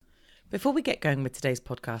Before we get going with today's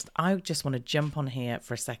podcast, I just want to jump on here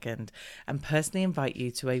for a second and personally invite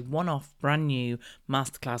you to a one-off brand new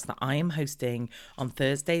masterclass that I am hosting on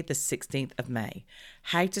Thursday, the 16th of May.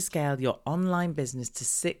 How to scale your online business to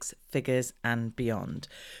 6 figures and beyond.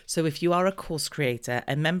 So if you are a course creator,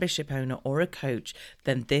 a membership owner, or a coach,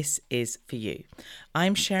 then this is for you.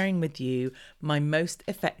 I'm sharing with you my most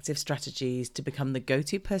effective strategies to become the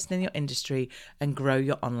go-to person in your industry and grow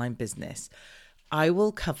your online business. I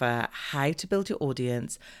will cover how to build your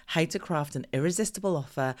audience, how to craft an irresistible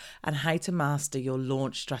offer, and how to master your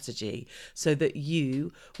launch strategy so that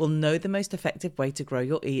you will know the most effective way to grow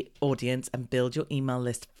your audience and build your email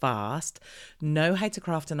list fast, know how to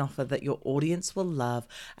craft an offer that your audience will love,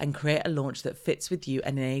 and create a launch that fits with you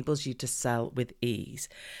and enables you to sell with ease.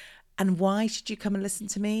 And why should you come and listen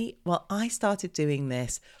to me? Well, I started doing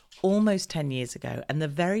this almost 10 years ago. And the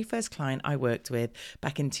very first client I worked with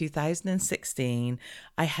back in 2016,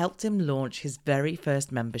 I helped him launch his very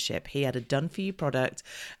first membership. He had a done-for-you product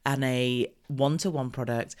and a one-to-one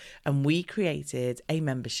product, and we created a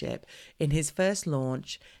membership. In his first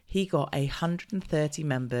launch, he got 130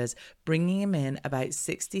 members, bringing him in about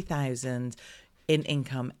 60,000 in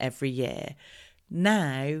income every year.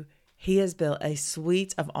 Now, he has built a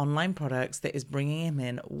suite of online products that is bringing him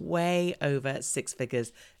in way over 6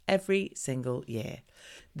 figures every single year.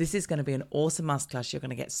 This is going to be an awesome masterclass. You're going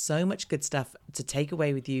to get so much good stuff to take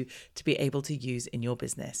away with you to be able to use in your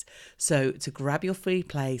business. So to grab your free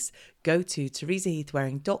place, go to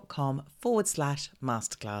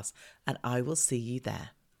teresaheathwareing.com/masterclass, and I will see you there.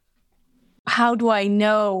 How do I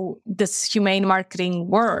know this humane marketing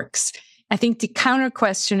works? I think the counter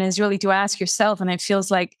question is really to ask yourself, and it feels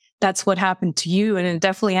like that's what happened to you, and it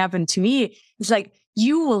definitely happened to me. It's like,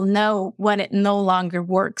 you will know when it no longer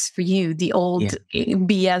works for you, the old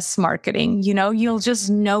BS marketing. You'll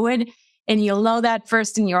just know it, and you'll know that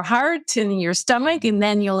first in your heart and in your stomach, and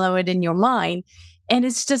then you'll know it in your mind. And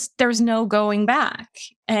it's just, there's no going back.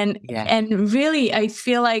 And really, I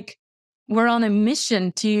feel like we're on a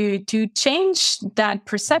mission to change that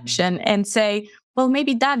perception and say, well,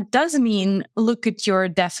 maybe that does mean look at your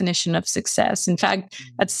definition of success. In fact,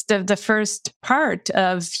 that's the first part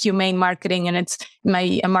of humane marketing, and it's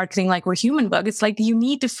my marketing like we're human bug. It's like you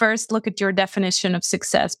need to first look at your definition of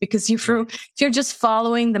success, because if you're just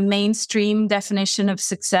following the mainstream definition of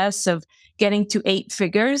success of getting to 8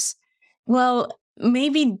 figures, well,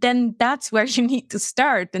 maybe then that's where you need to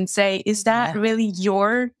start and say, is that really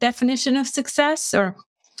your definition of success?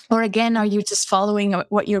 Or again, are you just following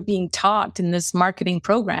what you're being taught in this marketing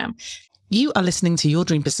program? You are listening to Your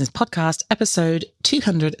Dream Business Podcast, episode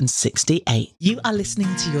 268. You are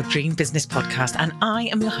listening to Your Dream Business Podcast, and I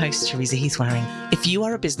am your host, Teresa Heathwareing. If you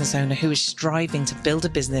are a business owner who is striving to build a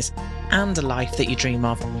business and a life that you dream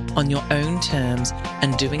of on your own terms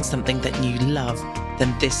and doing something that you love,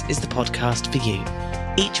 then this is the podcast for you.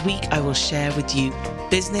 Each week, I will share with you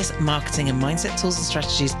business, marketing, and mindset tools and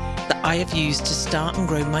strategies that I have used to start and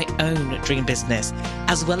grow my own dream business,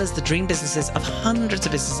 as well as the dream businesses of hundreds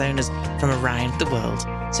of business owners from around the world.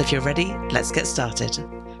 So if you're ready, let's get started.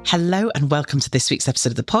 Hello and welcome to this week's episode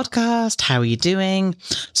of the podcast. How are you doing?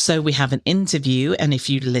 So we have an interview, and if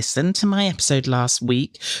you listened to my episode last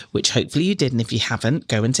week, which hopefully you did, and if you haven't,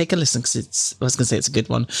 go and take a listen, because I was going to say it's a good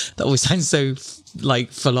one. That always sounds so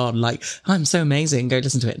full on, like, I'm so amazing, go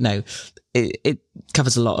listen to it. No, it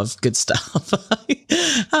covers a lot of good stuff.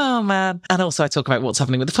 Oh man. And also I talk about what's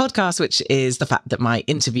happening with the podcast, which is the fact that my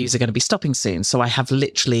interviews are going to be stopping soon. So I have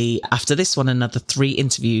literally, after this one, another 3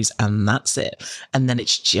 interviews, and that's it. And then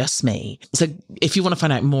it's just me. So if you want to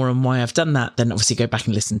find out more on why I've done that, then obviously go back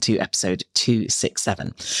and listen to episode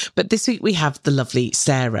 267. But this week we have the lovely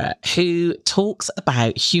Sarah, who talks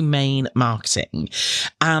about humane marketing.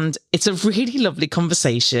 And it's a really lovely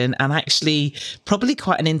conversation, and actually probably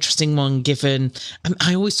quite an interesting one, given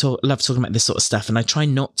I always love talking about this sort of stuff, and I try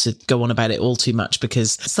not to go on about it all too much,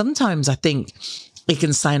 because sometimes I think it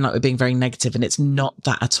can sound like we're being very negative, and it's not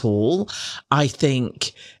that at all. I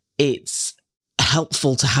think it's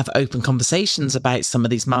helpful to have open conversations about some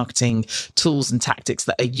of these marketing tools and tactics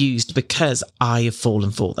that are used, because I have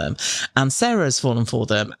fallen for them and Sarah has fallen for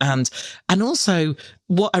them. And also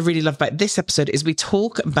what I really love about this episode is we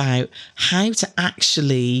talk about how to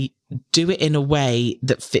actually do it in a way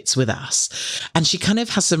that fits with us. And she kind of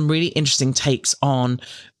has some really interesting takes on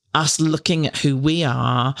us looking at who we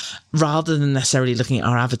are rather than necessarily looking at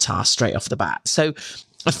our avatar straight off the bat. So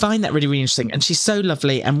I find that really, really interesting. And she's so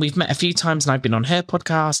lovely. And we've met a few times, and I've been on her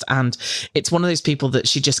podcast, and it's one of those people that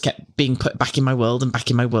she just kept being put back in my world and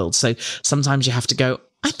back in my world. So sometimes you have to go,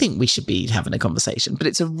 I think we should be having a conversation, but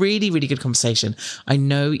it's a really, really good conversation. I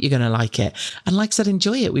know you're going to like it. And like I said,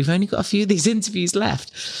 enjoy it. We've only got a few of these interviews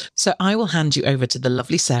left. So I will hand you over to the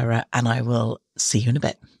lovely Sarah and I will see you in a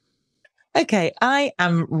bit. Okay, I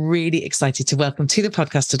am really excited to welcome to the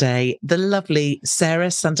podcast today the lovely Sarah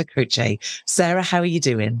Santacroce. Sarah, how are you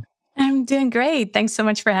doing? I'm doing great. Thanks so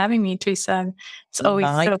much for having me, Teresa. It's always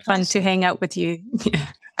so fun to hang out with you.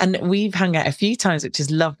 And we've hung out a few times, which is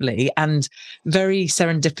lovely and very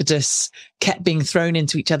serendipitous, kept being thrown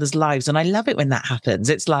into each other's lives. And I love it when that happens.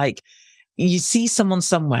 It's like you see someone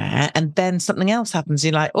somewhere and then something else happens.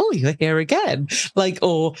 You're like, oh, you're here again. Like,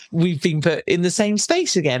 or we've been put in the same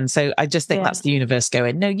space again. So I just think that's the universe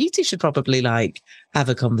going, no, you two should probably like have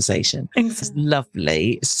a conversation. It's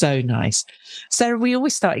lovely. So nice. Sarah, we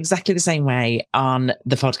always start exactly the same way on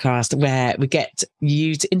the podcast where we get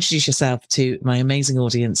you to introduce yourself to my amazing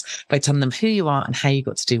audience by telling them who you are and how you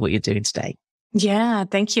got to do what you're doing today. Yeah,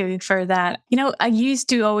 thank you for that. I used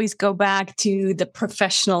to always go back to the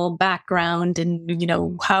professional background and,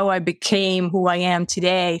 how I became who I am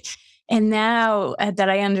today. And now that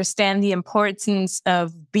I understand the importance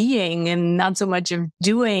of being and not so much of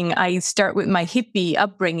doing, I start with my hippie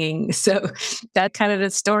upbringing. So that's kind of the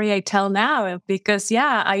story I tell now because,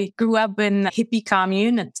 I grew up in a hippie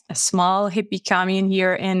commune, a small hippie commune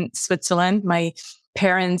here in Switzerland. My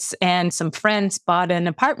parents and some friends bought an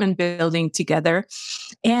apartment building together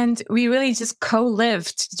and we really just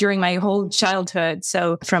co-lived during my whole childhood.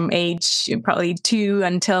 So from age probably 2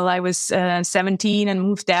 until I was 17 and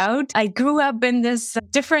moved out, I grew up in this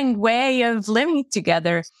different way of living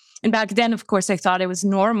together. And back then, of course, I thought it was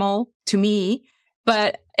normal to me,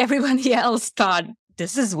 but everybody else thought,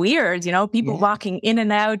 this is weird, people walking in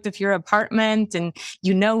and out of your apartment and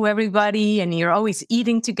everybody and you're always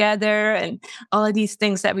eating together and all of these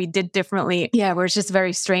things that we did differently. Yeah, were just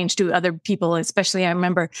very strange to other people, especially I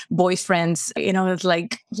remember boyfriends, it's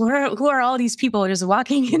like, who are all these people just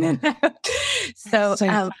walking in and out? So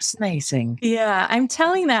fascinating. Yeah, I'm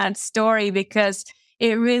telling that story because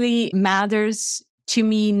it really matters to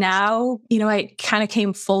me now. I kind of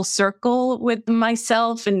came full circle with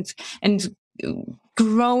myself and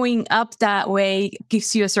growing up that way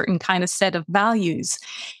gives you a certain kind of set of values.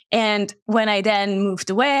 And when I then moved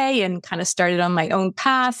away and kind of started on my own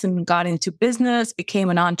path and got into business, became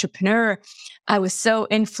an entrepreneur, I was so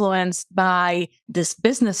influenced by this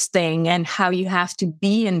business thing and how you have to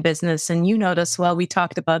be in business. And you know this well, we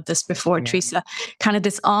talked about this before, Teresa, kind of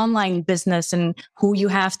this online business and who you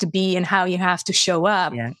have to be and how you have to show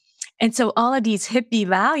up. Yeah. And so all of these hippie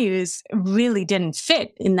values really didn't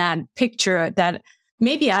fit in that picture that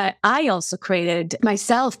maybe I also created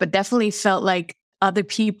myself, but definitely felt like other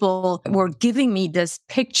people were giving me this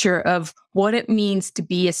picture of what it means to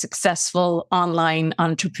be a successful online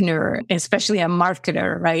entrepreneur, especially a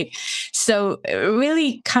marketer, right? So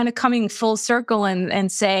really kind of coming full circle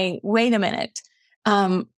and saying, wait a minute,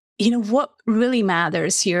 what really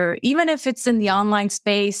matters here, even if it's in the online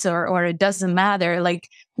space or it doesn't matter, like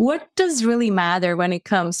what does really matter when it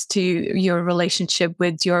comes to your relationship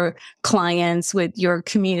with your clients, with your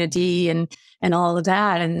community and all of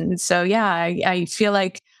that. And so, I feel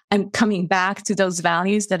like I'm coming back to those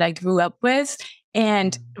values that I grew up with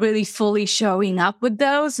and really fully showing up with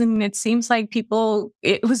those. And it seems like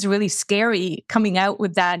it was really scary coming out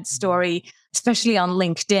with that story, especially on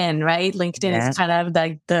LinkedIn, right? LinkedIn is kind of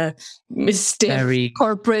like the stiff very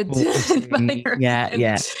corporate environment.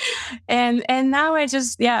 Yeah. And now I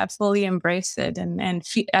just, fully embrace it. And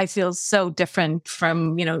I feel so different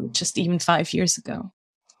from, just even 5 years ago.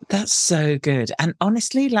 That's so good. And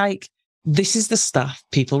honestly, like, this is the stuff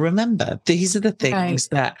people remember. These are the things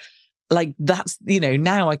that, like, that's,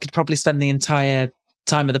 now I could probably spend the entire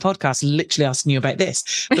time of the podcast literally asking you about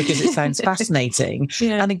this because it sounds fascinating.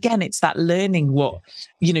 And again, it's that learning what,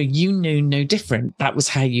 you knew no different. That was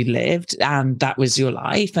how you lived and that was your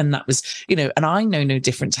life. And that was, and I know no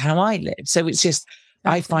different to how I live. So it's just,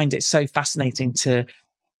 I find it so fascinating to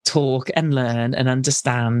talk and learn and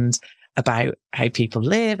understand about how people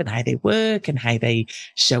live and how they work and how they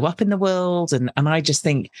show up in the world. And I just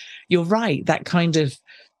think you're right. That kind of,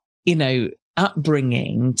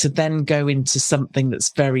 upbringing to then go into something that's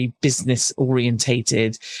very business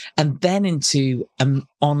orientated and then into an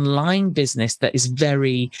online business that is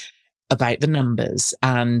very about the numbers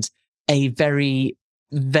and a very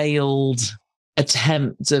veiled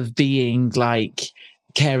attempt of being like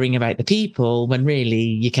caring about the people when really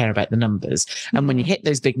you care about the numbers. And when you hit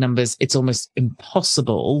those big numbers, it's almost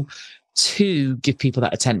impossible to give people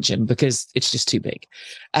that attention because it's just too big.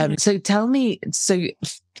 So tell me,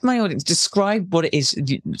 my audience, describe what it is,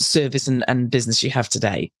 service and business you have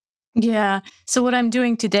today. Yeah. So what I'm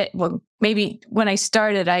doing today, well, maybe when I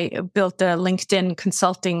started, I built a LinkedIn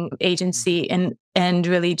consulting agency and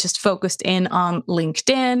really just focused in on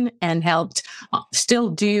LinkedIn and helped still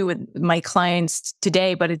do with my clients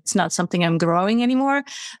today, but it's not something I'm growing anymore.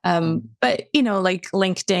 But like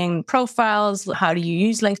LinkedIn profiles, how do you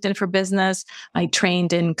use LinkedIn for business? I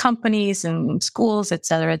trained in companies and schools, et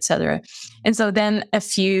cetera, et cetera. And so then a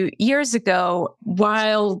few years ago,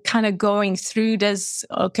 while kind of going through this,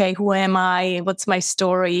 okay, who am I? What's my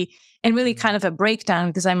story? And really kind of a breakdown,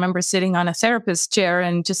 because I remember sitting on a therapist chair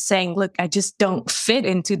and just saying, look, I just don't fit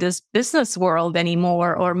into this business world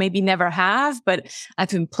anymore, or maybe never have, but I've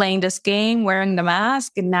been playing this game, wearing the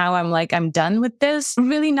mask. And now I'm like, I'm done with this.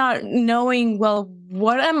 Really not knowing, well,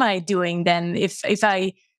 what am I doing then? If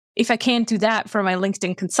I can't do that for my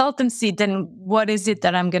LinkedIn consultancy, then what is it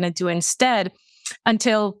that I'm going to do instead?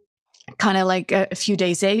 Until kind of like a few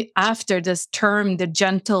days after this term, the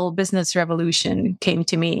gentle business revolution came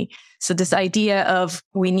to me. So this idea of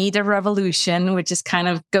we need a revolution, which is kind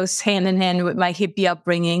of goes hand in hand with my hippie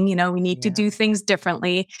upbringing. We need to do things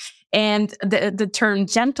differently. And the term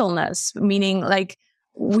gentleness, meaning like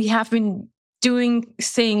we have been doing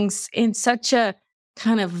things in such a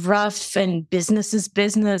kind of rough and business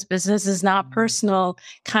is not personal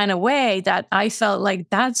kind of way that I felt like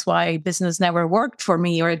that's why business never worked for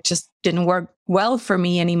me, or it just didn't work well for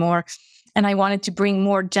me anymore. And I wanted to bring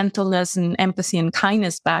more gentleness and empathy and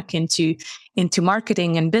kindness back into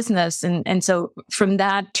marketing and business. And so from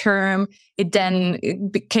that term, it then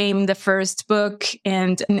became the first book.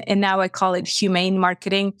 And now I call it Humane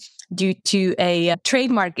Marketing due to a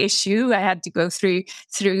trademark issue. I had to go through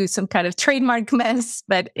some kind of trademark mess.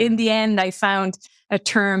 But in the end, I found a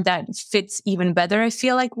term that fits even better. I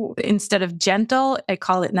feel like instead of gentle, I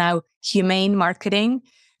call it now humane marketing.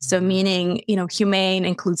 So meaning, humane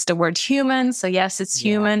includes the word human. So yes, it's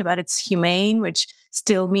human, but it's humane, which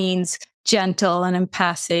still means gentle and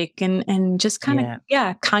empathic and just kind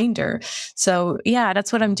of, kinder. So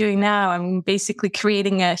that's what I'm doing now. I'm basically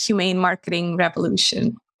creating a humane marketing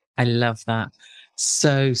revolution. I love that.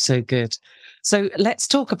 So good. So let's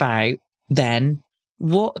talk about then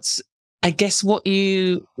what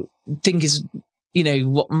you think is,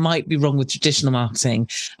 what might be wrong with traditional marketing,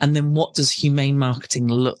 and then what does humane marketing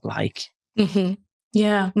look like? Mm-hmm.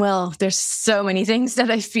 Yeah, well, there's so many things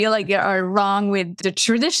that I feel like are wrong with the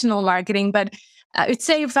traditional marketing, but I would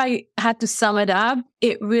say if I had to sum it up,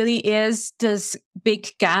 it really is this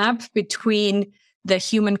big gap between the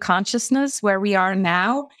human consciousness where we are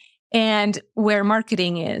now and where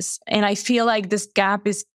marketing is. And I feel like this gap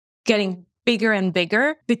is getting bigger and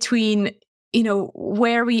bigger between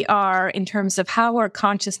where we are in terms of how our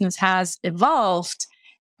consciousness has evolved,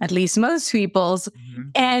 at least most people's,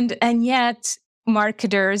 and yet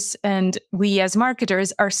marketers and we as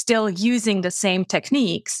marketers are still using the same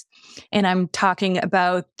techniques. And I'm talking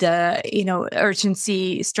about the,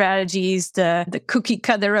 urgency strategies, the cookie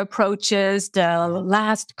cutter approaches, the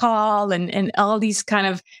last call, and all these kind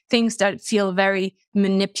of things that feel very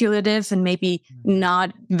manipulative and maybe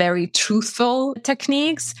not very truthful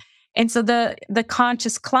techniques. And so the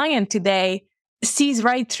conscious client today sees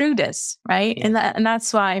right through this, right? And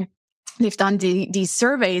that's why they've done these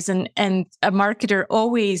surveys, and a marketer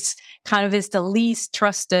always kind of is the least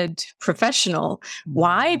trusted professional.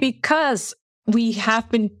 Why? Because we have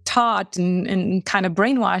been taught and kind of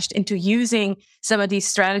brainwashed into using some of these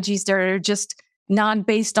strategies that are just not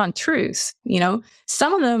based on truth.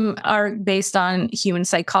 Some of them are based on human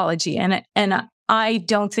psychology, and I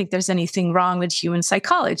don't think there's anything wrong with human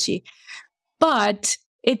psychology, but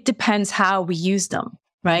it depends how we use them,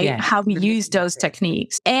 right? Yeah, how we use those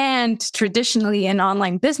techniques. And traditionally in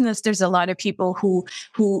online business, there's a lot of people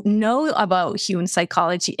who know about human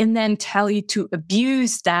psychology and then tell you to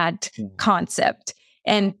abuse that concept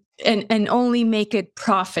and only make it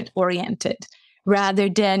profit oriented rather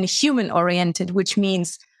than human oriented, which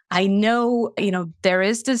means I know, there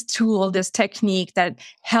is this tool, this technique that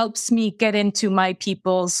helps me get into my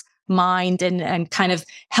people's mind and kind of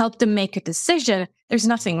help them make a decision. There's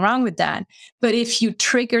nothing wrong with that. But if you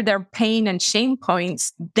trigger their pain and shame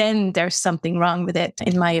points, then there's something wrong with it,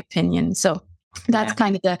 in my opinion. So that's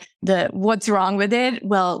kind of the what's wrong with it.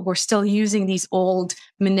 Well, we're still using these old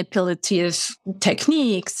manipulative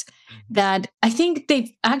techniques that I think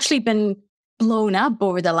they've actually been blown up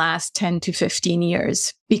over the last 10 to 15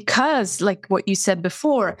 years because, like what you said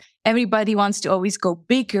before, everybody wants to always go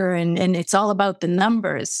bigger and it's all about the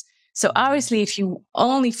numbers. So obviously, if you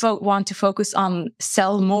only want to focus on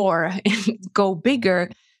sell more and go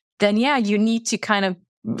bigger, then you need to kind of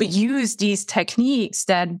use these techniques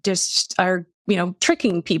that just are,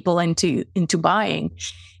 tricking people into buying.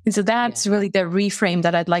 And so that's really the reframe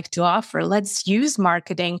that I'd like to offer. Let's use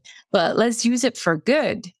marketing, but let's use it for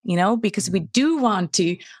good, because we do want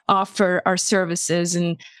to offer our services.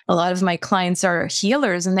 And a lot of my clients are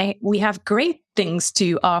healers, and we have great things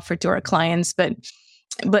to offer to our clients, but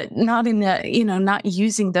not in not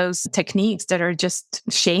using those techniques that are just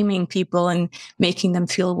shaming people and making them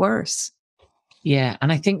feel worse. Yeah.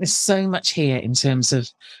 And I think there's so much here in terms of,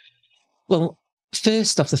 well,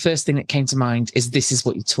 first off, the first thing that came to mind is this is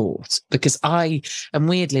what you taught. Because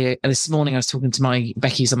weirdly, this morning I was talking to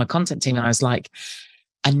Becky, who's on my content team, and I was like,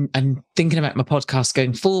 I'm thinking about my podcast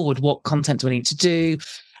going forward. What content do I need to do?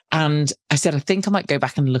 And I said, I think I might go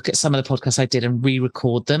back and look at some of the podcasts I did and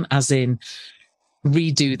re-record them, as in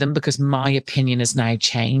redo them, because my opinion has now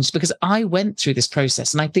changed, because I went through this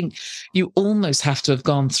process. And I think you almost have to have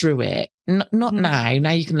gone through it. Not now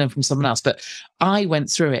you can learn from someone else, but I went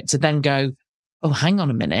through it to then go, oh, hang on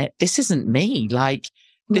a minute, this isn't me.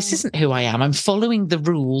 This isn't who I am. I'm following the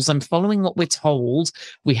rules. I'm following what we're told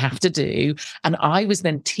we have to do. And I was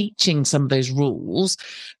then teaching some of those rules.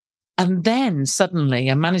 And then suddenly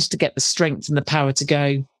I managed to get the strength and the power to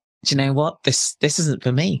go, do you know what? This isn't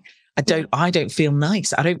for me. I don't feel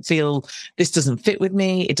nice. I don't feel, this doesn't fit with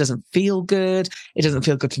me. It doesn't feel good. It doesn't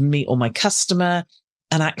feel good for me or my customer.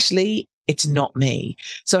 And actually, it's not me.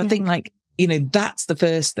 So I think that's the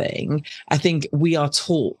first thing. I think we are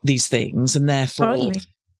taught these things, and therefore,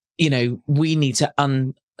 we need to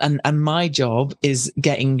and my job is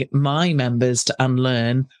getting my members to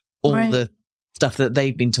unlearn all the stuff that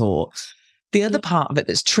they've been taught. The other part of it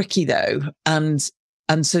that's tricky though, and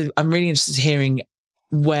so I'm really interested in hearing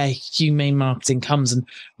where humane marketing comes and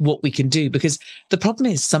what we can do, because the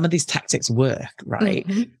problem is some of these tactics work, right?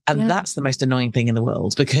 Mm-hmm. And that's the most annoying thing in the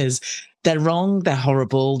world, because they're wrong, they're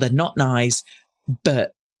horrible, they're not nice,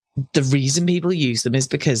 but the reason people use them is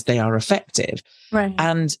because they are effective. Right.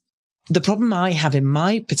 And the problem I have in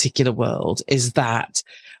my particular world is that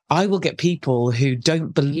I will get people who don't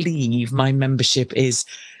believe my membership is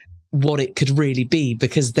what it could really be,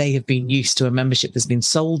 because they have been used to a membership that's been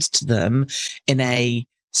sold to them in a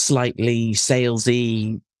slightly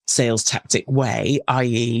salesy sales tactic way,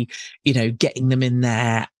 i.e., getting them in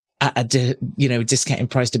there at a discounting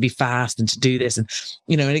price to be fast and to do this. And,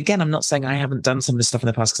 and again, I'm not saying I haven't done some of this stuff in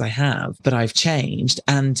the past, because I have, but I've changed.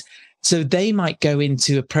 And so they might go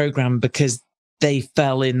into a program because they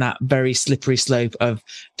fell in that very slippery slope of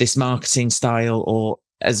this marketing style, or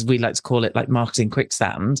as we like to call it, like marketing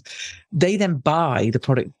quicksand. They then buy the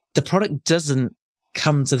product. The product doesn't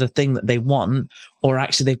come to the thing that they want, or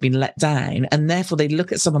actually they've been let down. And therefore they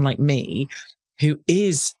look at someone like me, who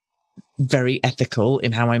is very ethical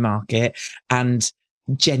in how I market and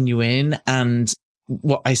genuine, and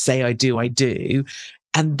what I say I do.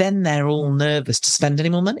 And then they're all nervous to spend any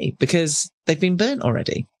more money because they've been burnt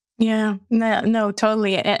already. Yeah, no,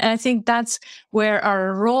 totally. And I think that's where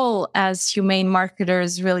our role as humane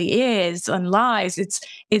marketers really is and lies.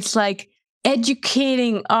 It's like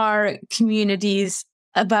educating our communities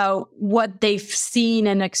about what they've seen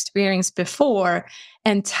and experienced before,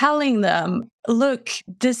 and telling them, look,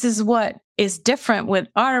 this is what is different with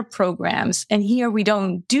our programs. And here we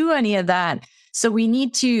don't do any of that. So we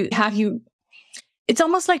need to have you. It's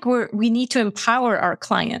almost like we need to empower our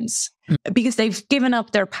clients, because they've given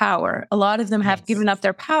up their power. A lot of them have given up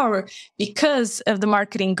their power because of the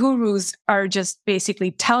marketing gurus are just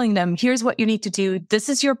basically telling them, here's what you need to do. This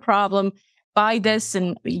is your problem. Buy this,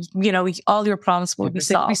 and all your problems will be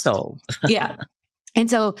solved. Yeah. And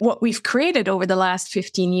so what we've created over the last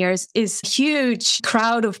 15 years is a huge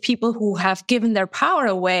crowd of people who have given their power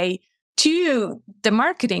away to the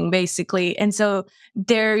marketing, basically. And so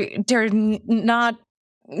they're not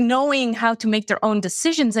knowing how to make their own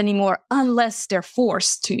decisions anymore unless they're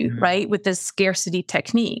forced to, right? With the scarcity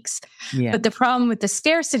techniques. Yeah. But the problem with the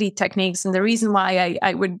scarcity techniques, and the reason why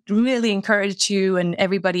I would really encourage you and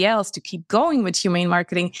everybody else to keep going with humane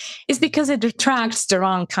marketing, is because it attracts the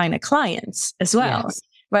wrong kind of clients as well. Yes.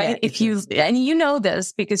 Right. Yeah, and you know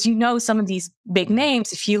this because you know some of these big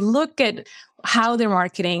names, if you look at how they're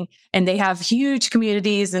marketing, and they have huge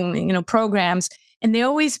communities and, programs, and they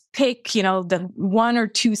always pick, the one or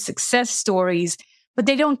two success stories, but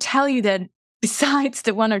they don't tell you that besides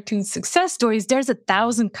the one or two success stories, there's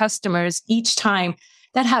 1,000 customers each time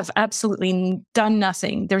that have absolutely done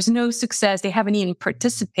nothing. There's no success. They haven't even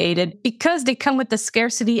participated because they come with the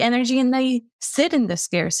scarcity energy, and they sit in the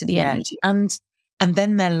scarcity energy. And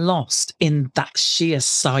then they're lost in that sheer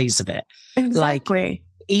size of it. Exactly.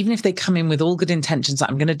 Even if they come in with all good intentions, that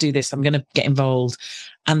I'm going to do this, I'm going to get involved,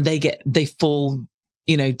 and they fall,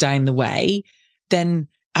 down the way, then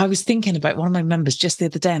I was thinking about one of my members just the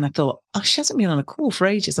other day and I thought, oh, she hasn't been on a call for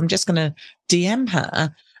ages. I'm just going to DM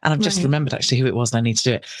her. And I've just remembered actually who it was and I need to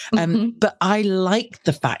do it. But I like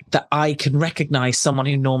the fact that I can recognize someone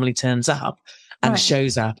who normally turns up and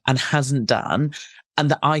shows up and hasn't done, and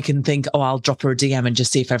that I can think, oh, I'll drop her a DM and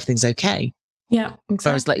just see if everything's okay. Yeah, exactly.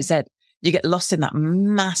 Whereas, like you said, you get lost in that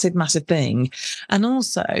massive, massive thing. And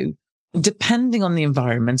also, depending on the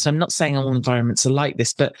environment, so I'm not saying all environments are like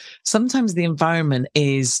this, but sometimes the environment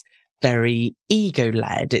is very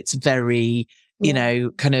ego-led. It's very, you know,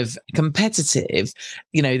 kind of competitive.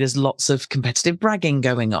 You know, there's lots of competitive bragging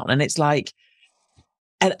going on. And it's like,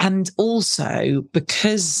 and also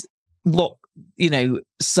because what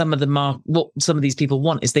some of these people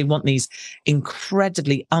want is they want these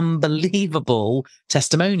incredibly unbelievable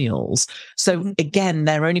testimonials. So again,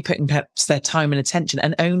 they're only putting perhaps their time and attention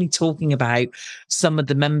and only talking about some of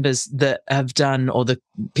the members that have done, or the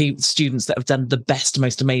students that have done the best,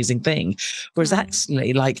 most amazing thing. Whereas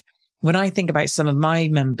actually, like, when I think about some of my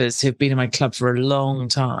members who've been in my club for a long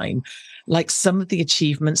time, like some of the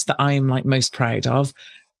achievements that I'm like most proud of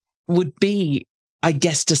would be, I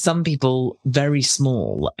guess, to some people very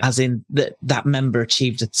small, as in that member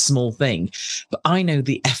achieved a small thing. But I know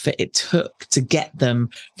the effort it took to get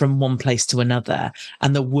them from one place to another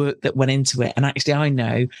and the work that went into it. And actually, I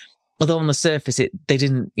know, although on the surface, they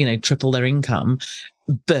didn't, triple their income,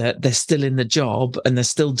 but they're still in the job and they're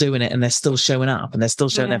still doing it and they're still showing up and they're still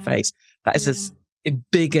showing their face. That is a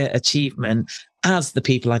bigger achievement as the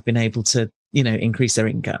people I've been able to, increase their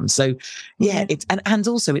income. So it's, and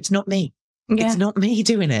also it's not me. Yeah. It's not me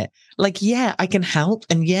doing it. Like, I can help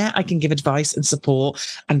and I can give advice and support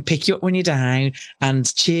and pick you up when you're down and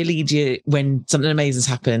cheerlead you when something amazing's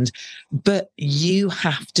happened. But you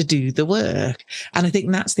have to do the work. And I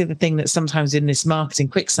think that's the other thing that sometimes in this marketing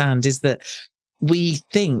quicksand is that we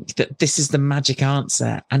think that this is the magic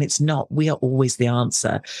answer, and it's not. We are always the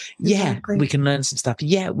answer. Exactly. We can learn some stuff.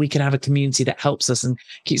 We can have a community that helps us and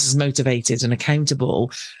keeps us motivated and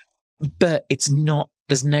accountable, but it's not.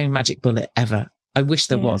 There's no magic bullet ever. I wish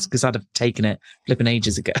there was, because I'd have taken it flipping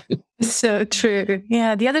ages ago. So true.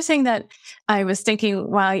 Yeah. The other thing that I was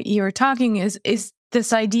thinking while you were talking is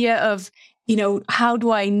this idea of, how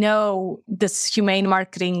do I know this humane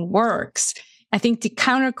marketing works? I think the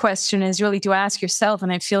counter question is really to ask yourself,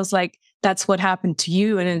 and it feels like that's what happened to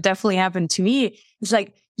you, and it definitely happened to me. It's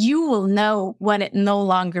like, you will know when it no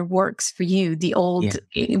longer works for you, the old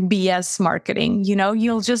BS marketing.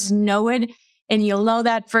 You'll just know it. And you'll know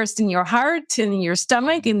that first in your heart and in your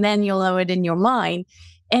stomach, and then you'll know it in your mind.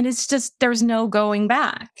 And it's just, there's no going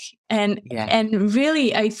back. And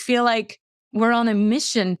really, I feel like we're on a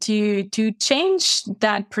mission to change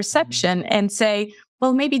that perception and say,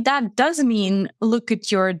 well, maybe that does mean look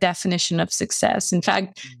at your definition of success. In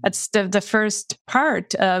fact, that's the first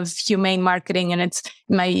part of humane marketing. And it's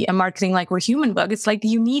my marketing like we're human book. It's like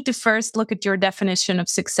you need to first look at your definition of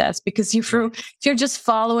success, because if you're just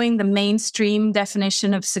following the mainstream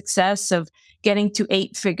definition of success of getting to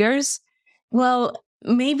 8 figures, well,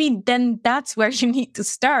 maybe then that's where you need to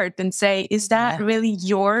start and say, is that really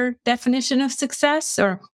your definition of success?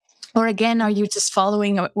 Or again, are you just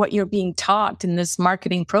following what you're being taught in this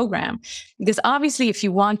marketing program? Because obviously, if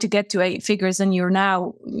you want to get to 8 figures and you're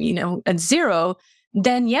now, at 0,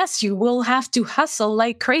 then yes, you will have to hustle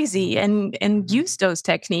like crazy and use those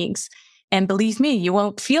techniques. And believe me, you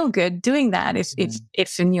won't feel good doing that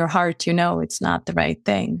if in your heart, it's not the right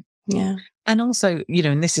thing. Yeah. And also,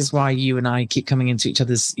 and this is why you and I keep coming into each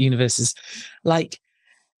other's universes, like,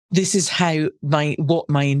 this is what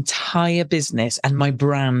my entire business and my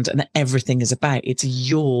brand and everything is about. It's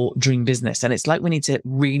your dream business. And it's like, we need to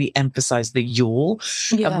really emphasize the your.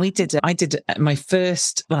 And I did my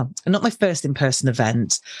first, not my first in-person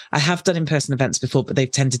event. I have done in-person events before, but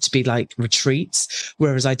they've tended to be like retreats,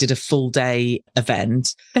 whereas I did a full day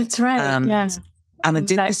event. That's right. And I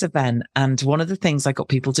did this event. And one of the things I got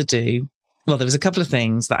people to do, well, there was a couple of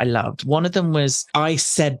things that I loved. One of them was I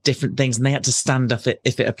said different things and they had to stand up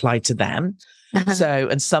if it applied to them. So,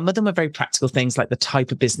 and some of them were very practical things like the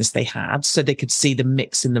type of business they had, so they could see the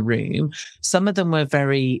mix in the room. Some of them were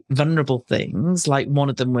very vulnerable things. Like one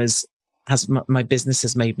of them was, my business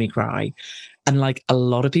has made me cry. And like a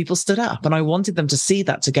lot of people stood up, and I wanted them to see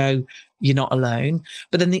that, to go, you're not alone.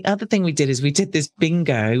 But then the other thing we did is we did this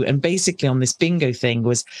bingo, and basically on this bingo thing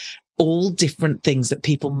was all different things that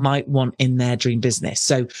people might want in their dream business.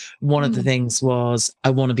 So one of the things was, I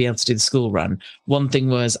want to be able to do the school run. One thing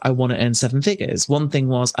was, I want to earn 7 figures. One thing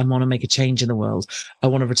was, I want to make a change in the world. I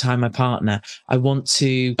want to retire my partner. I want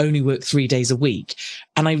to only work 3 days a week.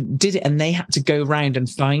 And I did it, and they had to go around and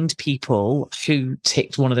find people who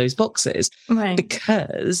ticked one of those boxes, Right.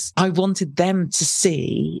 because I wanted them to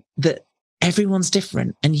see that everyone's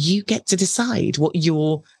different, and you get to decide what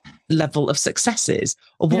your level of success is,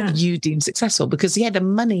 or what you deem successful. Because the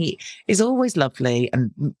money is always lovely,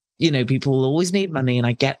 and people will always need money, and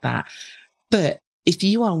I get that. But if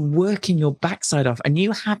you are working your backside off and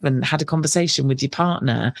you haven't had a conversation with your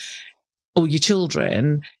partner or your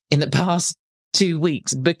children in the past 2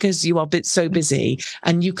 weeks because you are so busy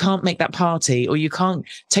and you can't make that party, or you can't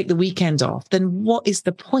take the weekend off, then what is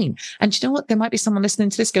the point? And you know what? There might be someone listening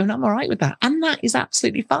to this going, I'm all right with that. And that is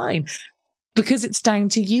absolutely fine, because it's down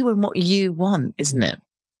to you and what you want, isn't it?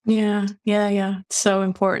 Yeah. It's so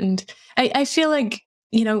important. I feel like,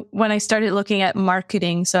 when I started looking at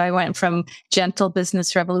marketing, so I went from gentle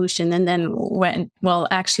business revolution and then went, well,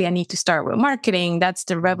 actually, I need to start with marketing. That's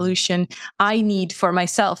the revolution I need for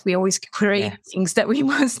myself. We always create things that we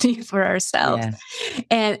must need for ourselves. Yeah.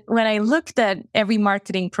 And when I looked at every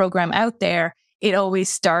marketing program out there, it always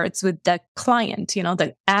starts with the client,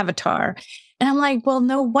 the avatar. And I'm like, well,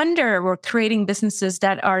 no wonder we're creating businesses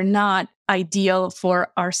that are not ideal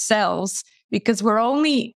for ourselves, because we're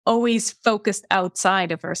only always focused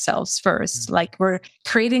outside of ourselves first. Like, we're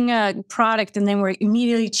creating a product and then we're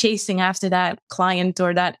immediately chasing after that client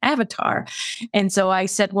or that avatar. And so I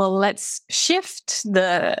said, well, let's shift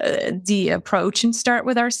the approach and start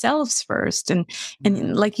with ourselves first. And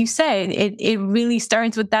like you said, it really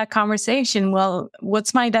starts with that conversation. Well,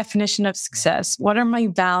 what's my definition of success? What are my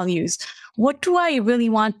values? What do I really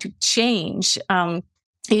want to change?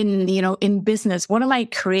 In business, what am I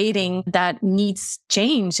creating that needs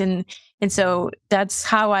change? And so that's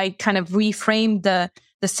how I kind of reframed the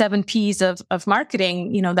 7 Ps of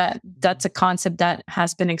marketing. That's a concept that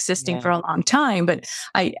has been existing for a long time, but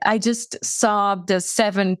I just saw the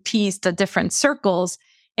 7 Ps, the different circles,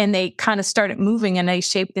 and they kind of started moving, and they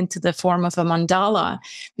shaped into the form of a mandala,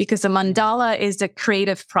 because a mandala is a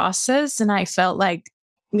creative process. And I felt like,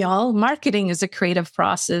 marketing is a creative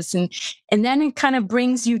process, and then it kind of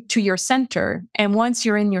brings you to your center. And once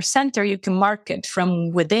you're in your center, you can market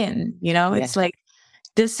from within. It's like,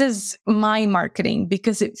 this is my marketing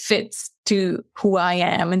because it fits to who I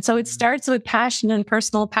am. And so it starts with passion and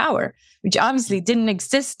personal power, which obviously didn't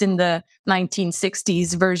exist in the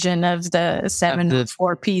 1960s version of the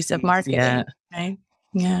 4 Ps of marketing. Yeah. Right?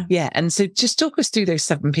 Yeah. Yeah. And so just talk us through those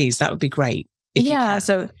 7 Ps. That would be great. Yeah.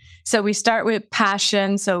 So we start with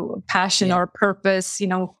passion. So passion or purpose,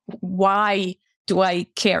 why do I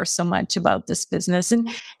care so much about this business? And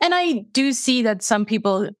I do see that some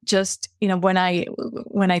people just, when I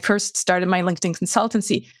first started my LinkedIn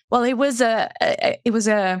consultancy, well, it was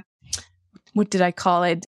a what did I call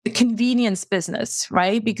it? A convenience business,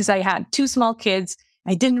 right? Because I had 2 small kids.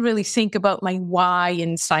 I didn't really think about my why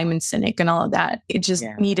and Simon Sinek and all of that. It just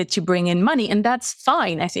needed to bring in money. And that's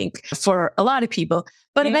fine, I think, for a lot of people.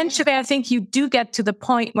 But eventually, I think you do get to the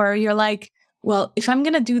point where you're like, well, if I'm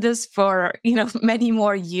going to do this for, many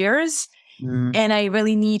more years, and I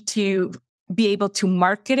really need to be able to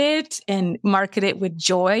market it and market it with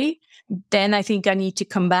joy, then I think I need to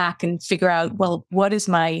come back and figure out, well, what is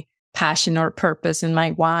my passion or purpose and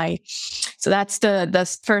my why? So that's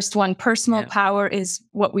the first one. Personal power is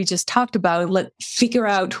what we just talked about. Figure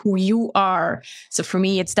out who you are. So for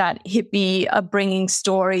me, it's that hippie upbringing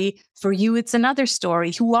story. For you, it's another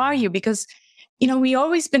story. Who are you? Because, we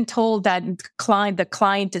always been told that the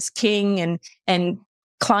client is king, and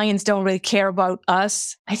clients don't really care about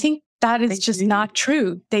us. I think that is just not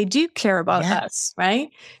true. They do care about us, right?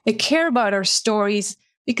 They care about our stories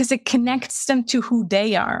because it connects them to who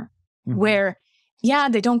they are. Where,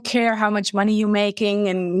 they don't care how much money you're making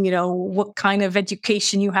and, what kind of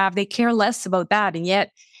education you have. They care less about that. And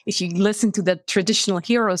yet, if you listen to the traditional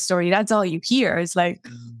hero story, that's all you hear. It's like,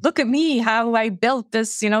 look at me, how I built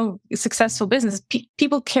this, successful business.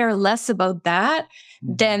 People care less about that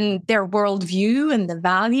than their worldview and the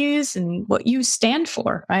values and what you stand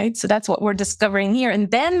for, right? So that's what we're discovering here. And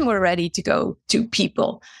then we're ready to go to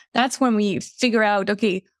people. That's when we figure out,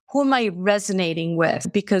 okay, who am I resonating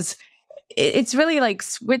with? Because it's really like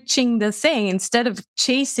switching the thing. Instead of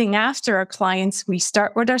chasing after our clients, we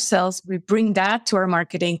start with ourselves, we bring that to our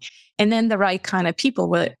marketing, and then the right kind of people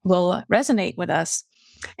will resonate with us.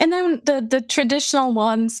 And then the traditional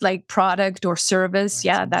ones like product or service,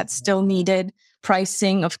 that's still needed.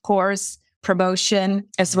 Pricing, of course. promotion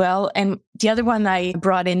as well. And the other one I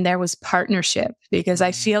brought in there was partnership, because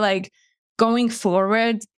I feel like going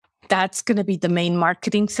forward, that's going to be the main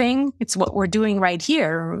marketing thing. It's what we're doing right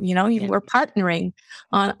here. We're partnering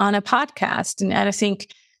on a podcast. And I think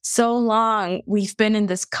so long we've been in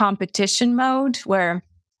this competition mode where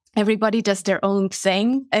everybody does their own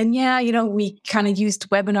thing. And we kind of used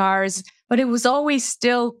webinars, but it was always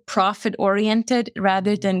still profit oriented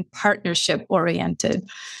rather than partnership oriented.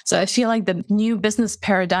 So I feel like the new business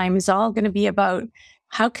paradigm is all going to be about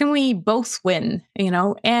how can we both win,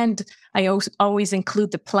 and I always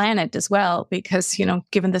include the planet as well, because,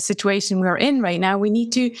 given the situation we're in right now, we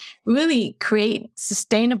need to really create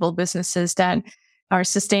sustainable businesses that are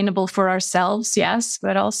sustainable for ourselves, yes,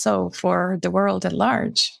 but also for the world at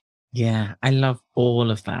large. Yeah, I love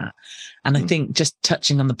all of that. And I think just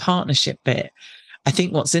touching on the partnership bit, I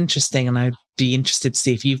think what's interesting, and I'd be interested to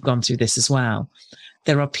see if you've gone through this as well,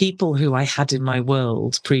 there are people who I had in my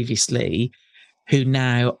world previously who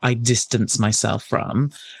now I distance myself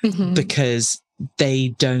from because they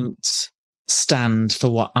don't stand for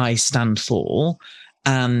what I stand for,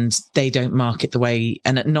 and they don't market the way,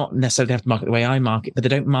 and not necessarily have to market the way I market, but they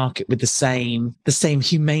don't market with the same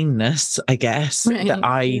humaneness, I guess, that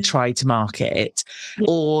I try to market,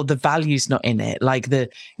 or the value's not in it. Like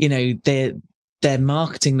they're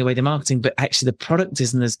marketing the way they're marketing, but actually the product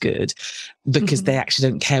isn't as good because they actually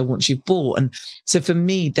don't care once you've bought. And so for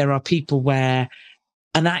me, there are people where,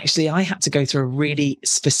 and actually I had to go through a really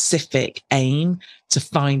specific aim to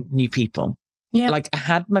find new people. Yeah. Like I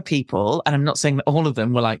had my people, and I'm not saying that all of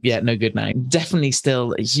them were like, yeah, no good now. Definitely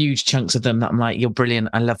still huge chunks of them that I'm like, you're brilliant.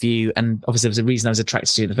 I love you. And obviously there was a reason I was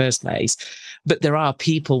attracted to you in the first place. But there are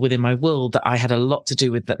people within my world that I had a lot to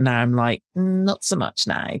do with that now I'm like, not so much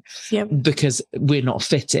now, because we're not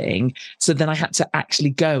fitting. So then I had to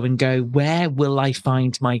actually go, where will I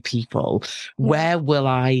find my people? Where will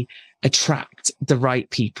I attract the right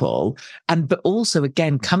people? But also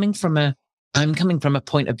again, I'm coming from a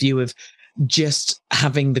point of view of just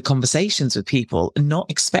having the conversations with people, not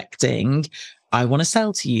expecting, I want to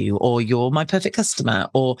sell to you, or you're my perfect customer,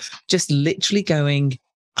 or just literally going,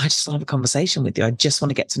 I just want to have a conversation with you. I just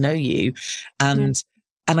want to get to know you. And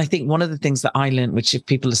I think one of the things that I learned, which if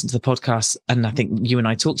people listen to the podcast, and I think you and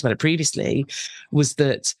I talked about it previously, was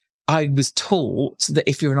that I was taught that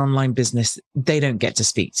if you're an online business, they don't get to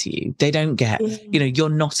speak to you. They don't get, you're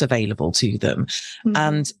not available to them.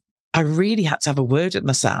 And I really had to have a word with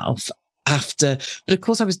myself after, but of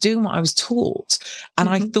course I was doing what I was taught. And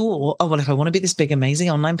I thought, oh, well, if I want to be this big, amazing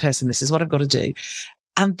online person, this is what I've got to do.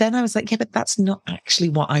 And then I was like, yeah, but that's not actually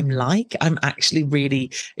what I'm like. I'm actually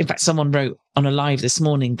really, in fact, someone wrote on a live this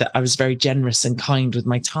morning that I was very generous and kind with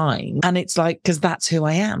my time. And it's like, because that's who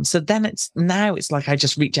I am. So then it's like, I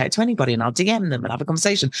just reach out to anybody and I'll DM them and have a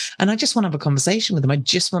conversation. And I just want to have a conversation with them. I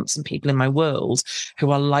just want some people in my world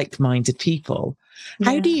who are like-minded people.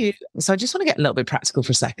 Yeah. So I just want to get a little bit practical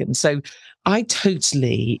for a second. So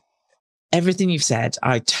everything you've said,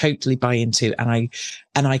 I totally buy into, and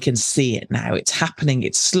I can see it now. It's happening.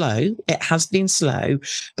 It's slow. It has been slow,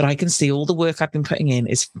 but I can see all the work I've been putting in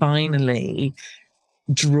is finally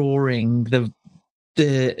drawing the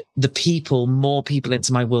people, more people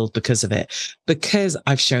into my world because of it, because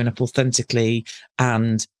I've shown up authentically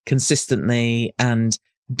and consistently and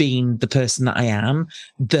being the person that I am,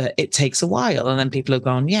 that it takes a while. And then people have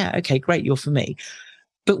gone, yeah, okay, great. You're for me.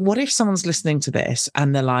 But what if someone's listening to this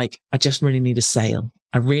and they're like, I just really need a sale.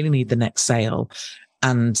 I really need the next sale.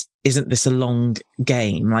 And isn't this a long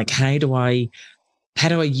game? Like, how do I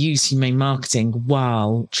use humane marketing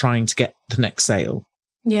while trying to get the next sale?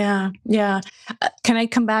 Yeah. Can I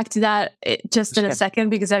come back to that just in a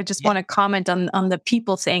second? Because I just want to comment on the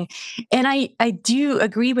people thing. And I do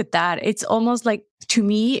agree with that. It's almost like, to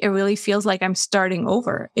me, it really feels like I'm starting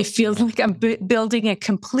over. It feels like I'm building a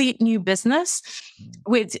complete new business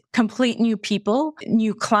with complete new people,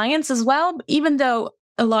 new clients as well, even though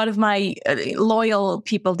a lot of my loyal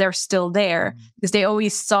people, they're still there because they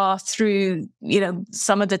always saw through,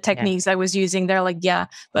 some of the techniques I was using. They're like, yeah,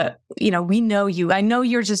 but we know you. I know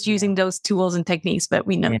you're just using those tools and techniques, but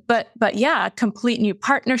we know. Yeah. But yeah, complete new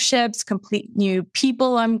partnerships, complete new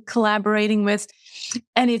people I'm collaborating with.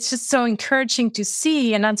 And it's just so encouraging to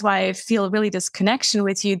see. And that's why I feel really this connection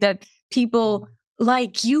with you, that people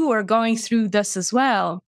like you are going through this as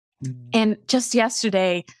well. And just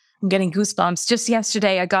yesterday, I'm getting goosebumps. Just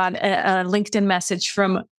yesterday, I got a LinkedIn message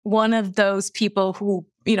from one of those people who,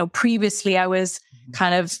 previously I was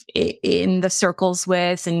kind of in the circles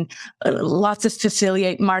with, and lots of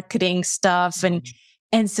affiliate marketing stuff. And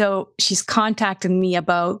And so she's contacting me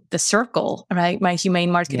about the circle, right? My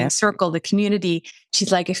humane marketing circle, the community.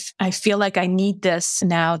 She's like, if I feel like I need this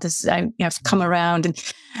now, I've come around.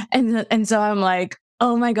 And so I'm like,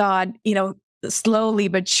 oh my God, slowly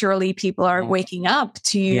but surely people are waking up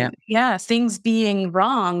to things being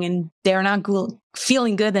wrong, and they're not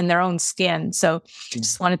feeling good in their own skin. So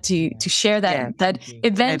just wanted to share that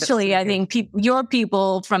eventually I think your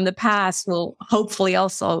people from the past will hopefully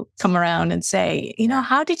also come around and say,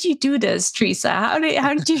 how did you do this, Teresa? How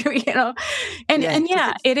did you,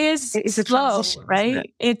 it is it's slow,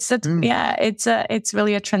 right? It's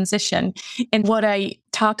really a transition. And what I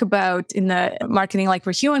talk about in the Marketing Like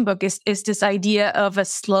We're Human book is this idea of a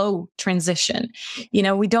slow transition.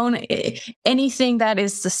 We don't, anything that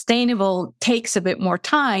is sustainable takes a bit more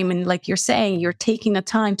time. And like you're saying, you're taking the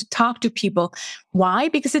time to talk to people. Why?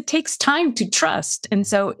 Because it takes time to trust. And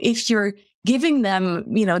so if you're giving them,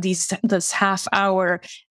 this half hour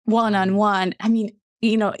one-on-one,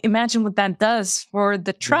 imagine what that does for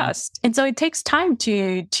the trust. And so it takes time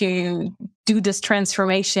to do this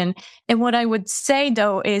transformation. And what I would say,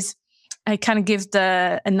 though, is I kind of give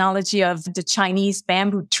the analogy of the Chinese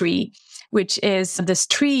bamboo tree, which is this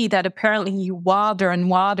tree that apparently you water and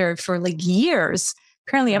water for like years,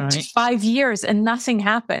 apparently up to 5 years, and nothing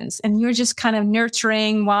happens. And you're just kind of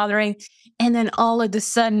nurturing, watering. And then all of a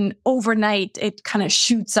sudden, overnight, it kind of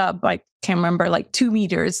shoots up, I can't remember, like 2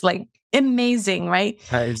 meters, like amazing, right?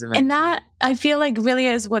 That is amazing. And that I feel like really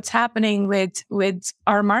is what's happening with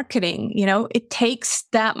our marketing. It takes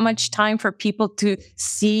that much time for people to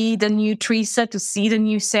see the new Teresa, to see the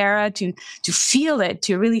new Sarah, to feel it,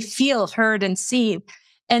 to really feel heard and seen.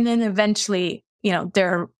 And then eventually,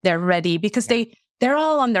 they're ready because they're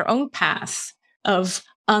all on their own path of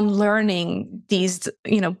unlearning these,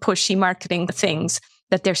 pushy marketing things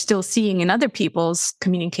that they're still seeing in other people's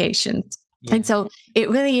communications. Yeah. And so it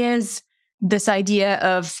really is this idea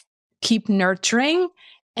of keep nurturing.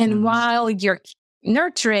 And while you're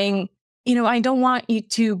nurturing, I don't want you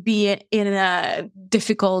to be in a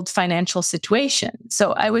difficult financial situation.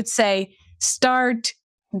 So I would say start,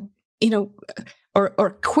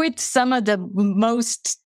 or quit some of the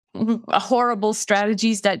most horrible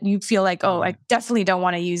strategies that you feel like, oh, I definitely don't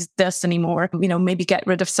want to use this anymore. Maybe get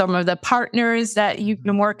rid of some of the partners that you've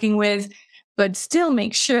been working with, but still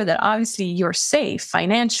make sure that obviously you're safe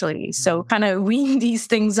financially. So kind of wean these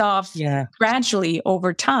things off gradually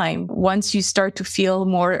over time. Once you start to feel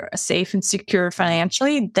more safe and secure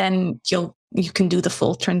financially, then you can do the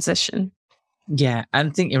full transition. Yeah, I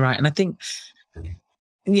think you're right. And I think,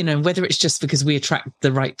 whether it's just because we attract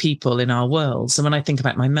the right people in our world. So when I think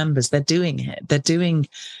about my members, they're doing it. They're doing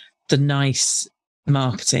the nice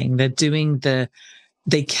marketing. They're doing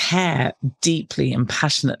they care deeply and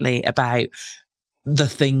passionately about the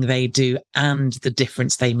thing they do and the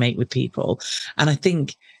difference they make with people. And I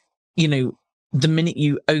think, the minute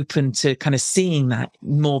you open to kind of seeing that,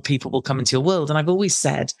 more people will come into your world. And I've always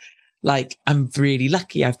said, like, I'm really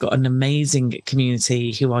lucky. I've got an amazing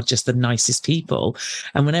community who are just the nicest people.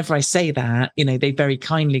 And whenever I say that, they very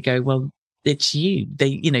kindly go, well, it's you.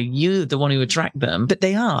 You're the one who attract them, but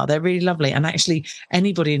they're really lovely. And actually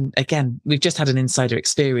anybody, again, we've just had an insider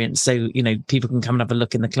experience. So, people can come and have a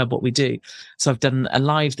look in the club, what we do. So I've done a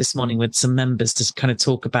live this morning with some members to kind of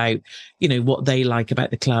talk about, what they like about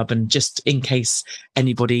the club. And just in case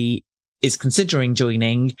anybody is considering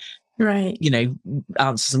joining, right,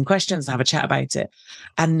 answer some questions, have a chat about it.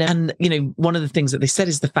 And one of the things that they said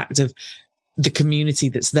is the fact of the community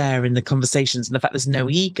that's there in the conversations and the fact there's no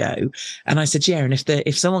ego. And I said, yeah. And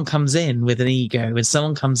if someone comes in with an ego and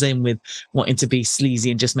someone comes in with wanting to be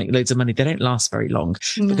sleazy and just make loads of money, they don't last very long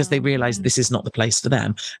because they realize this is not the place for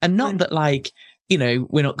them. And not that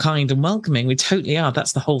we're not kind and welcoming. We totally are.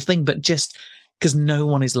 That's the whole thing. But just because no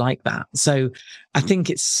one is like that. So I think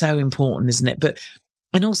it's so important, isn't it?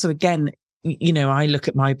 And also, again, I look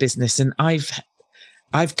at my business and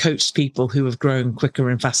I've coached people who have grown quicker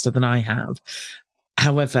and faster than I have.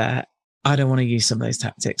 However, I don't want to use some of those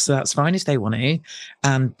tactics. So that's fine if they want to,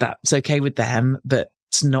 and that's okay with them, but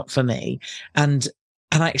it's not for me. And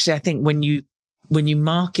actually, I think when you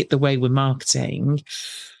market the way we're marketing,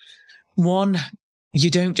 one, you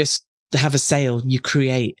don't just have a sale, you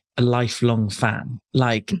create a lifelong fan,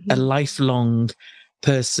 like a lifelong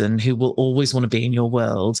person who will always want to be in your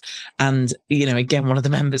world. And, again, one of the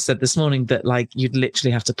members said this morning that you'd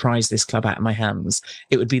literally have to prize this club out of my hands.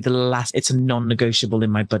 It would be it's a non-negotiable in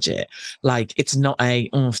my budget. It's not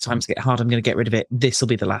if times get hard, I'm going to get rid of it. This will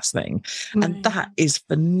be the last thing. Right. And that is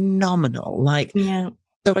phenomenal.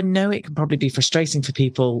 So I know it can probably be frustrating for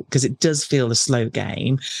people because it does feel a slow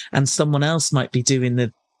game, and someone else might be doing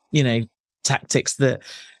the, tactics that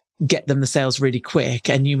get them the sales really quick.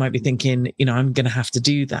 And you might be thinking, I'm going to have to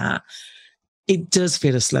do that. It does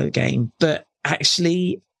feel a slow game, but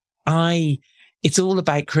actually it's all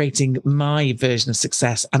about creating my version of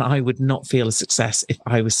success. And I would not feel a success if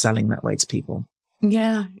I was selling that way to people.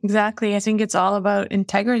 Yeah, exactly. I think it's all about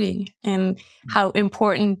integrity and how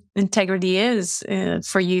important integrity is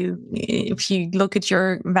for you. If you look at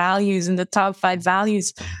your values and the top 5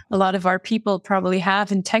 values, a lot of our people probably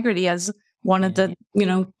have integrity as one of the,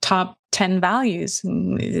 top 10 values.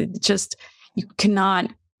 And it just, you cannot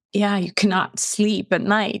sleep at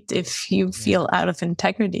night if you feel out of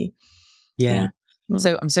integrity. Yeah.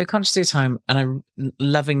 So I'm so conscious of your time and I'm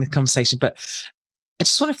loving the conversation, but I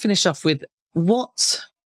just want to finish off with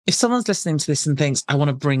if someone's listening to this and thinks, I want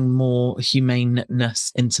to bring more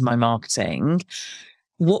humaneness into my marketing,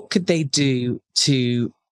 what could they do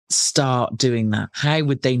to start doing that? How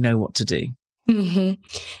would they know what to do? Mm-hmm.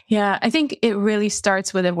 Yeah, I think it really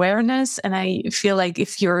starts with awareness. And I feel like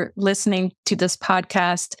if you're listening to this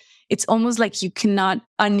podcast, it's almost like you cannot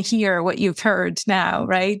unhear what you've heard now,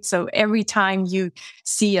 right? So every time you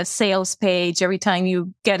see a sales page, every time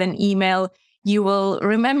you get an email, you will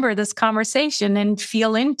remember this conversation and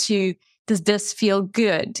feel into, does this feel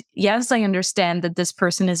good? Yes, I understand that this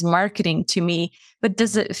person is marketing to me, but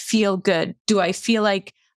does it feel good? Do I feel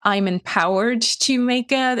like I'm empowered to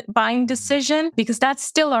make a buying decision? Because that's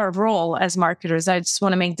still our role as marketers. I just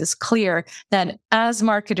want to make this clear that as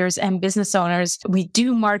marketers and business owners, we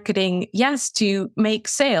do marketing, yes, to make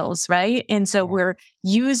sales, right? And so we're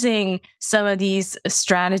using some of these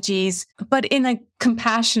strategies, but in a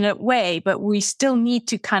compassionate way. But we still need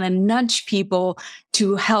to kind of nudge people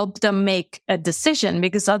to help them make a decision,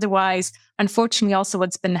 because otherwise, unfortunately, also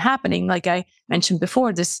what's been happening, like I mentioned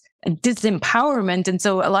before, this disempowerment. And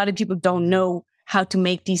so a lot of people don't know how to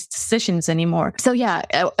make these decisions anymore. So yeah,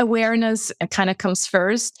 awareness kind of comes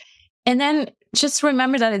first. And then just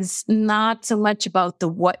remember that it's not so much about the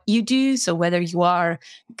what you do. So whether you are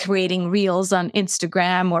creating reels on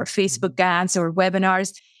Instagram or Facebook ads or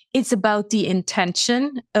webinars, it's about the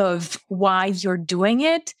intention of why you're doing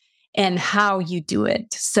it and how you do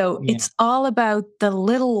it. So it's all about the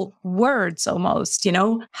little words almost,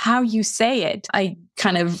 how you say it. I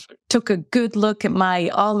kind of took a good look at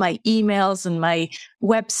all my emails and my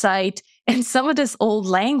website, and some of this old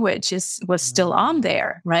language was still on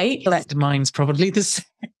there, right? Mine's probably the same.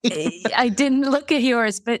 I didn't look at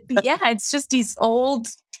yours, but yeah, it's just these old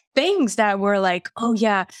things that were like, oh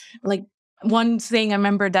yeah, like one thing I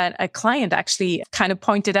remember that a client actually kind of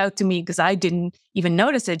pointed out to me because I didn't even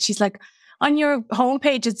notice it. She's like, on your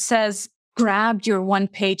homepage, it says, grab your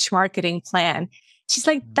 1-page marketing plan. She's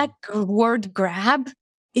like, that word grab,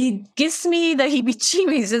 it gives me the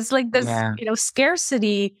heebie-jeebies. It's like this,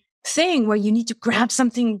 scarcity thing where you need to grab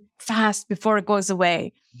something fast before it goes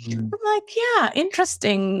away. I'm like, yeah,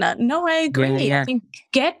 interesting. No, I agree. Yeah. I think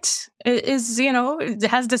get is, it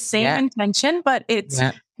has the same intention, but it's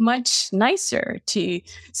much nicer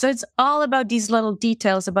so it's all about these little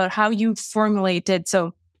details about how you formulate it.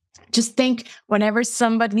 So just think whenever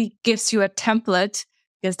somebody gives you a template,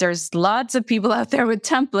 because there's lots of people out there with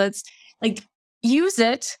templates, like use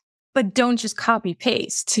it, but don't just copy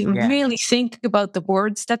paste. Really think about the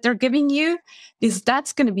words that they're giving you, because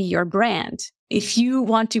that's going to be your brand. If you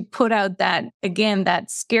want to put out that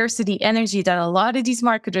scarcity energy that a lot of these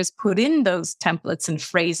marketers put in those templates and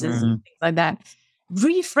phrases and things like that,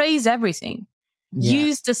 rephrase everything.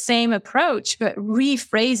 Use the same approach, but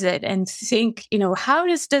rephrase it and think, how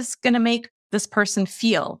is this going to make this person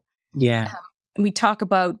feel? Yeah. We talk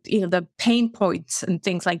about, the pain points and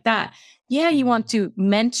things like that. Yeah, you want to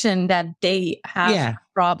mention that they have a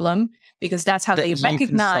problem because that's how they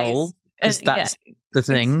recognize. That's the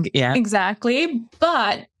thing. Yeah, exactly.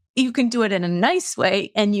 But you can do it in a nice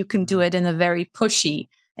way, and you can do it in a very pushy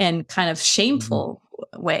and kind of shameful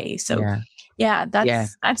way. So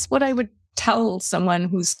that's what I would tell someone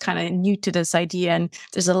who's kind of new to this idea. And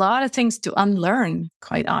there's a lot of things to unlearn,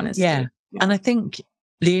 quite honestly. Yeah. And I think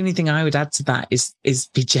the only thing I would add to that is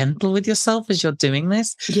be gentle with yourself as you're doing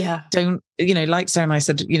this. Yeah. Don't, like Sarah and I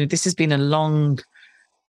said, this has been a long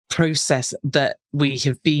process that we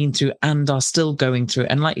have been through and are still going through.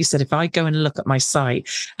 And like you said, if I go and look at my site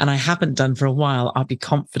and I haven't done for a while, I'll be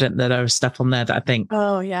confident that there is stuff on there that I think,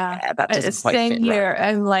 that doesn't quite fit here. right.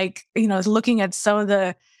 I'm like, looking at some of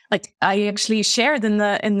the, like I actually shared in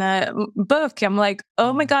the book, I'm like,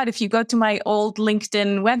 oh my God, if you go to my old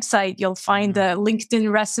LinkedIn website, you'll find the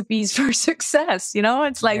LinkedIn recipes for success.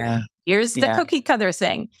 It's like, here's the cookie cutter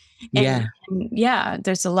thing. And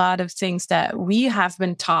there's a lot of things that we have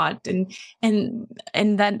been taught and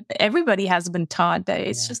that everybody has been taught, that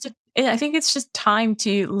it's just I think it's just time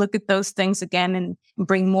to look at those things again and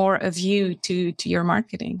bring more of you to your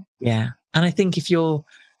marketing. Yeah. And I think the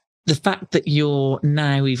fact that you're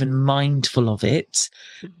now even mindful of it,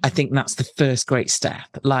 I think that's the first great step.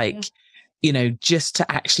 Like, just to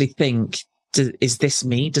actually think, is this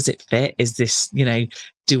me? Does it fit? Is this,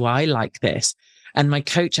 do I like this? And my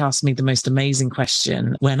coach asked me the most amazing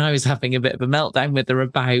question when I was having a bit of a meltdown with her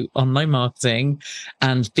about online marketing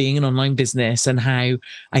and being an online business and how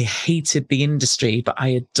I hated the industry, but I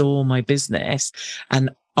adore my business. And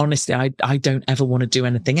honestly, I don't ever want to do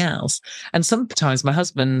anything else. And sometimes my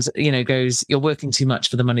husband, goes, you're working too much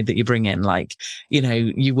for the money that you bring in. Like,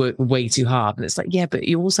 you work way too hard. And it's like, yeah, but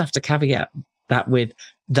you also have to caveat that with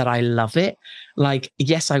that I love it. Like,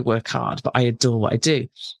 yes, I work hard, but I adore what I do.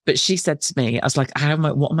 But she said to me, I was like,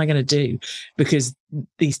 what am I going to do? Because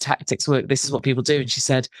these tactics work. This is what people do. And she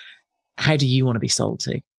said, how do you want to be sold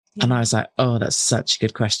to? Yeah. And I was like, oh, that's such a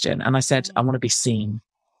good question. And I said, I want to be seen.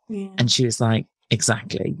 Yeah. And she was like,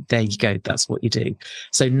 exactly. There you go. That's what you do.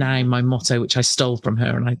 So now my motto, which I stole from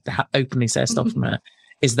her, and I openly say I stole from her,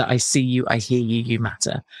 is that I see you, I hear you, you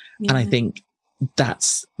matter. Yeah. And I think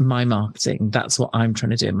that's my marketing. That's what I'm trying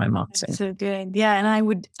to do in my marketing. That's so good. Yeah. And I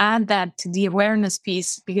would add that to the awareness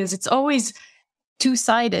piece, because it's always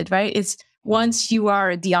two-sided, right? It's once you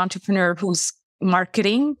are the entrepreneur who's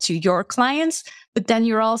marketing to your clients, but then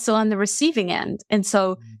you're also on the receiving end. And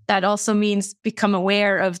so that also means become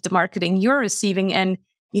aware of the marketing you're receiving and,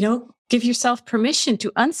 give yourself permission to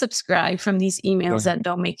unsubscribe from these emails that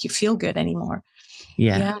don't make you feel good anymore.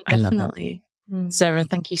 Yeah, I definitely. Love that. Sarah,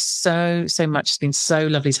 thank you so, so much. It's been so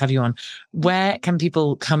lovely to have you on. Where can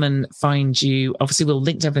people come and find you? Obviously, we'll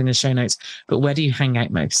link to everything in the show notes, but where do you hang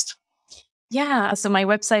out most? Yeah, so my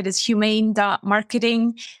website is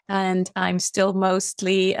humane.marketing, and I'm still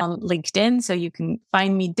mostly on LinkedIn. So you can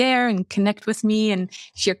find me there and connect with me. And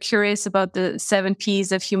if you're curious about the 7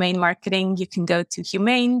 P's of humane marketing, you can go to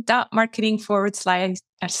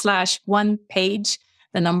humane.marketing/1 page,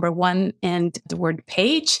 the number 1 and the word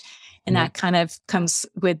page. And that kind of comes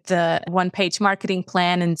with the 1-page marketing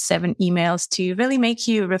plan and 7 emails to really make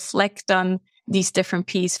you reflect on these different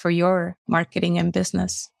P's for your marketing and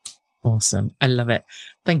business. Awesome. I love it.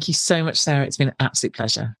 Thank you so much, Sarah. It's been an absolute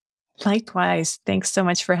pleasure. Likewise. Thanks so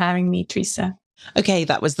much for having me, Teresa. Okay,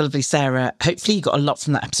 that was the lovely Sarah. Hopefully you got a lot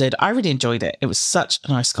from that episode. I really enjoyed it. It was such a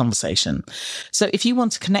nice conversation. So if you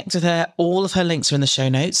want to connect with her, all of her links are in the show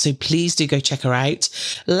notes. So please do go check her out.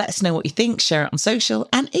 Let us know what you think. Share it on social.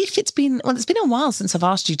 And if it's been a while since I've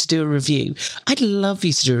asked you to do a review, I'd love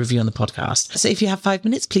you to do a review on the podcast. So if you have 5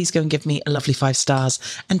 minutes, please go and give me a lovely 5 stars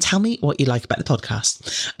and tell me what you like about the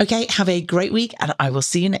podcast. Okay, have a great week and I will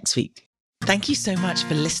see you next week. Thank you so much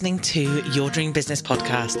for listening to Your Dream Business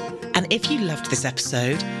Podcast. And if you loved this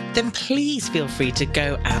episode, then please feel free to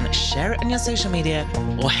go and share it on your social media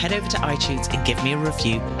or head over to iTunes and give me a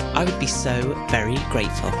review. I would be so very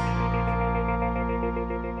grateful.